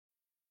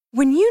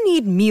When you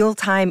need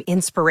mealtime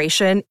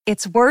inspiration,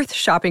 it's worth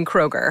shopping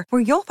Kroger,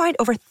 where you'll find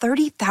over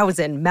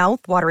 30,000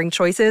 mouth-watering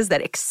choices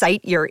that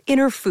excite your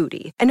inner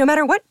foodie. And no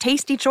matter what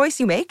tasty choice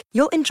you make,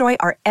 you'll enjoy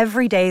our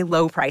everyday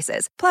low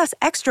prices, plus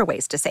extra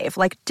ways to save,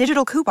 like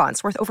digital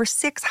coupons worth over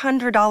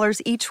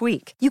 $600 each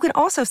week. You can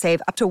also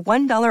save up to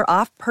 $1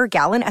 off per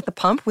gallon at the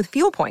pump with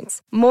fuel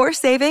points. More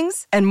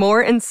savings and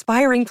more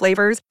inspiring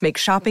flavors make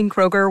shopping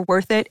Kroger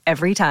worth it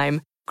every time.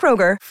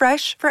 Kroger,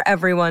 fresh for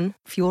everyone.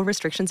 Fuel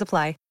restrictions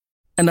apply.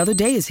 Another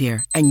day is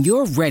here, and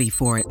you're ready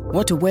for it.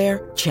 What to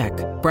wear? Check.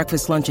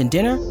 Breakfast, lunch, and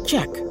dinner?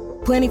 Check.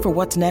 Planning for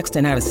what's next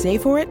and how to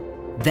save for it?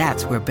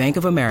 That's where Bank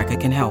of America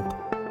can help.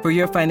 For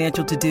your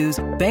financial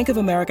to-dos, Bank of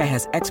America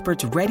has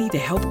experts ready to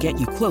help get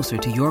you closer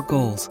to your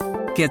goals.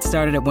 Get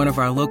started at one of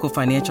our local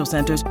financial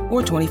centers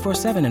or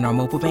 24/7 in our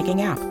mobile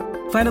banking app.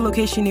 Find a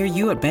location near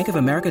you at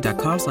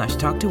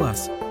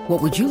bankofamerica.com/talktous. What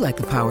would you like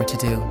the power to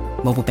do?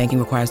 Mobile banking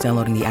requires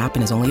downloading the app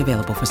and is only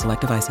available for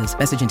select devices.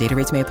 Message and data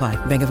rates may apply.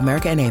 Bank of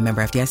America N.A.,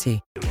 member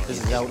FDIC.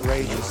 This is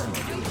outrageous.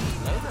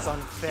 It's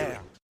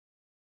unfair.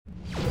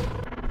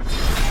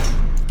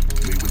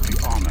 We would be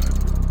honored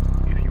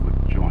if you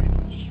would join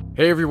us.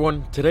 Hey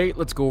everyone, today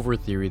let's go over a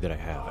theory that I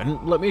have.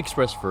 And let me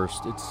express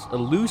first, it's a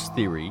loose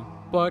theory,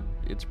 but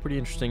it's pretty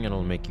interesting and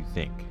it'll make you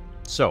think.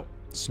 So,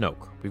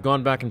 Snoke. We've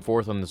gone back and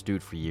forth on this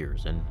dude for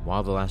years, and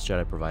while The Last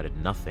Jedi provided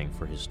nothing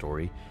for his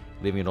story,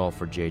 leaving it all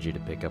for JJ to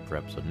pick up for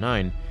episode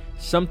 9,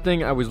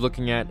 something I was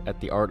looking at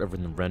the Art of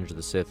Revenge of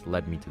the Sith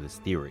led me to this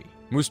theory.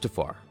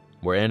 Mustafar,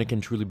 where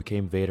Anakin truly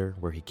became Vader,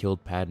 where he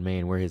killed Padme,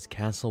 and where his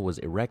castle was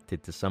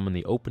erected to summon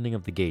the opening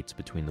of the gates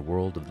between the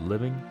world of the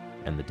living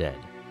and the dead,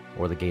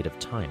 or the gate of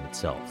time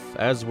itself,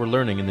 as we're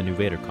learning in the new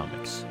Vader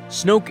comics.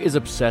 Snoke is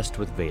obsessed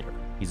with Vader.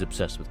 He's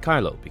obsessed with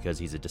Kylo because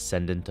he's a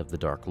descendant of the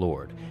Dark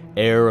Lord,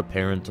 heir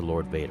apparent to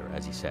Lord Vader,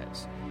 as he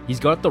says. He's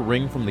got the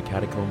ring from the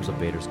catacombs of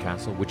Vader's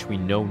castle, which we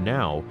know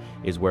now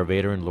is where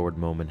Vader and Lord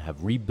Momin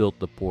have rebuilt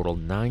the portal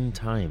 9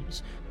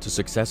 times to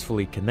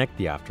successfully connect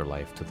the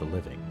afterlife to the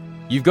living.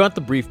 You've got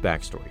the brief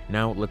backstory.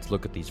 Now let's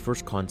look at these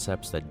first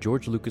concepts that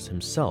George Lucas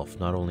himself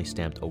not only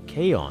stamped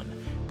okay on,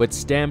 but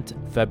stamped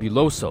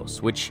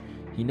fabulosos, which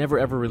he never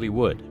ever really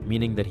would,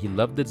 meaning that he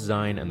loved the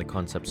design and the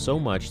concept so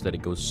much that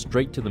it goes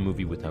straight to the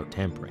movie without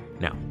tampering.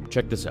 Now,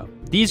 check this out.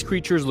 These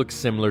creatures look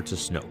similar to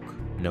Snoke,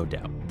 no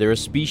doubt. They're a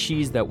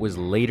species that was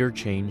later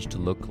changed to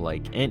look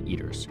like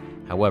anteaters.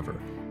 However,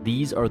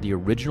 these are the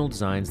original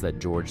designs that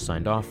George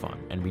signed off on,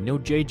 and we know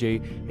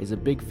JJ is a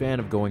big fan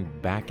of going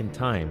back in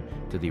time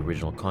to the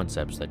original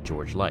concepts that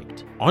George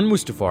liked. On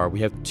Mustafar, we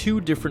have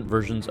 2 different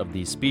versions of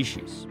these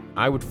species.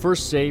 I would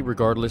first say,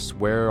 regardless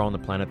where on the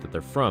planet that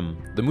they're from,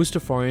 the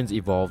Mustafarians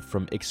evolved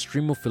from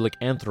extremophilic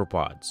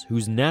anthropods,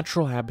 whose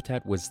natural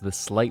habitat was the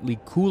slightly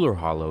cooler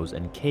hollows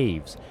and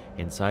caves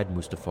inside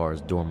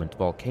Mustafar's dormant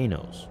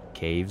volcanoes.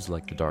 Caves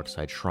like the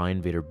Darkside Shrine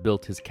Vader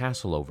built his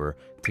castle over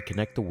to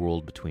connect the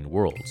world between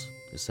worlds,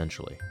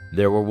 essentially.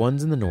 There were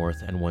ones in the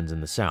north and ones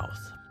in the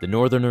south. The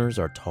northerners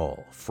are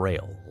tall,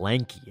 frail,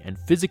 lanky, and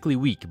physically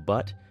weak,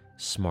 but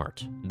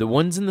smart. The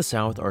ones in the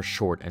south are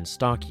short and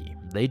stocky.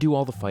 They do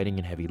all the fighting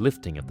and heavy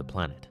lifting of the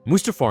planet.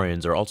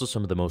 Mustafarians are also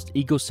some of the most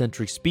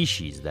egocentric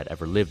species that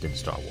ever lived in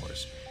Star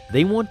Wars.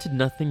 They wanted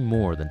nothing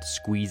more than to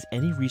squeeze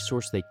any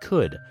resource they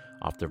could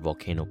off their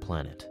volcano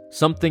planet.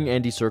 Something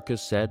Andy Serkis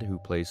said, who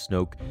plays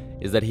Snoke,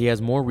 is that he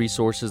has more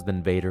resources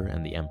than Vader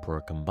and the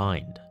Emperor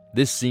combined.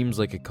 This seems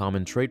like a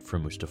common trait for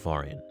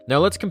Mustafarian. Now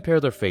let's compare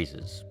their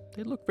faces.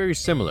 They look very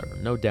similar,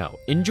 no doubt.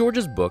 In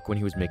George's book, when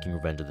he was making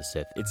Revenge of the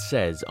Sith, it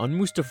says, on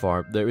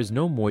Mustafar, there is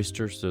no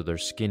moisture so their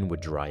skin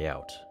would dry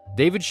out.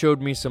 David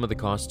showed me some of the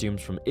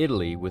costumes from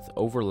Italy with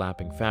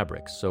overlapping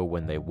fabrics, so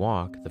when they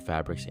walk, the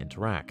fabrics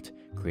interact,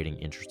 creating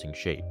interesting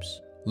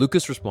shapes.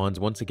 Lucas responds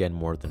once again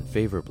more than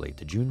favorably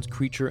to June's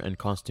creature and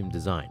costume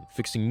design,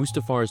 fixing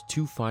Mustafar's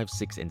 2, 5,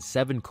 6, and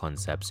 7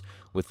 concepts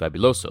with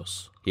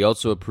fabulosos. He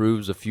also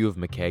approves a few of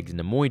McKegg's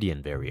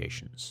Nemoidian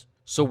variations.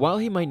 So while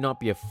he might not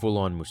be a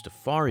full-on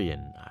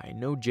Mustafarian, I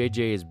know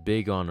JJ is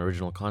big on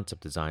original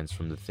concept designs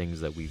from the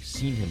things that we've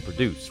seen him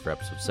produce for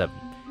Episode 7,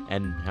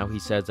 and how he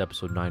says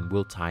Episode 9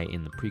 will tie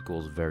in the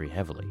prequels very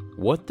heavily.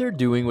 What they're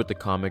doing with the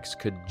comics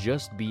could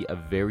just be a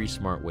very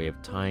smart way of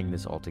tying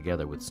this all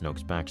together with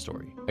Snoke's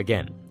backstory.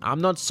 Again,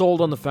 I'm not sold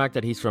on the fact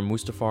that he's from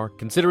Mustafar,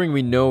 considering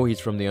we know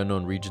he's from the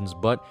unknown regions,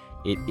 but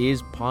it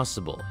is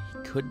possible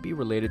he could be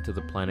related to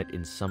the planet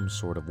in some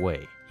sort of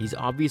way. He's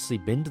obviously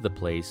been to the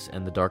place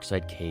and the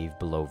Darkside Cave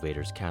below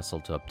Vader's castle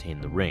to obtain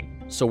the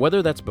ring. So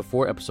whether that's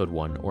before Episode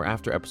 1 or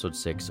after Episode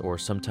 6 or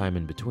sometime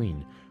in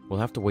between, we'll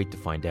have to wait to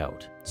find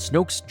out.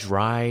 Snoke's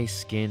dry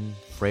skin,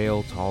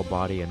 frail, tall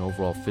body, and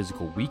overall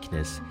physical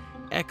weakness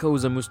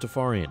echoes a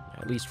Mustafarian,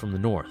 at least from the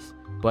north.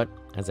 But,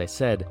 as I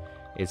said,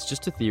 it's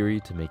just a theory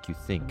to make you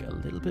think a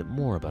little bit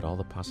more about all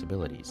the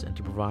possibilities and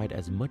to provide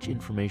as much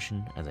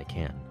information as I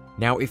can.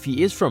 Now, if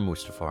he is from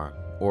Mustafar,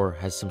 or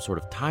has some sort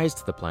of ties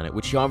to the planet,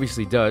 which he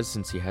obviously does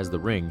since he has the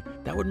ring,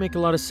 that would make a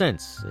lot of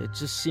sense. It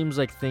just seems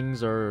like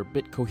things are a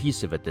bit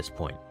cohesive at this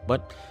point.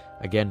 But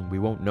again, we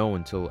won't know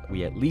until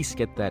we at least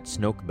get that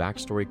Snoke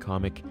backstory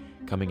comic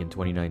coming in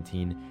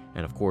 2019,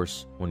 and of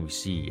course, when we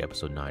see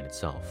Episode 9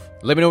 itself.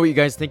 Let me know what you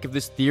guys think of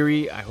this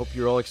theory. I hope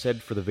you're all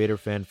excited for the Vader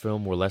fan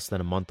film. We're less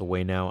than a month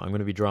away now. I'm going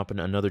to be dropping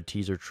another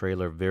teaser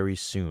trailer very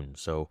soon,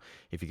 so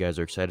if you guys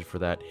are excited for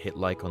that, hit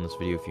like on this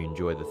video if you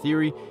enjoy the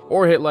theory,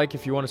 or hit like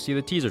if you want to see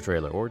the teaser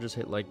trailer, or just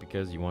hit like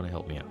because you want to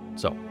help me out.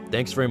 So,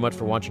 thanks very much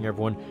for watching,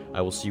 everyone.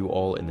 I will see you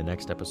all in the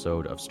next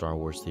episode of Star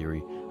Wars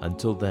Theory.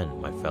 Until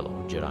then, my fellow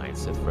Jedi and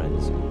Sith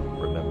friends,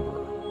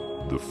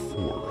 remember, The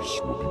Force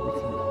will be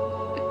with you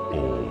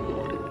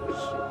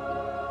always.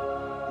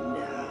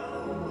 Now,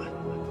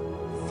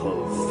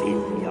 fulfill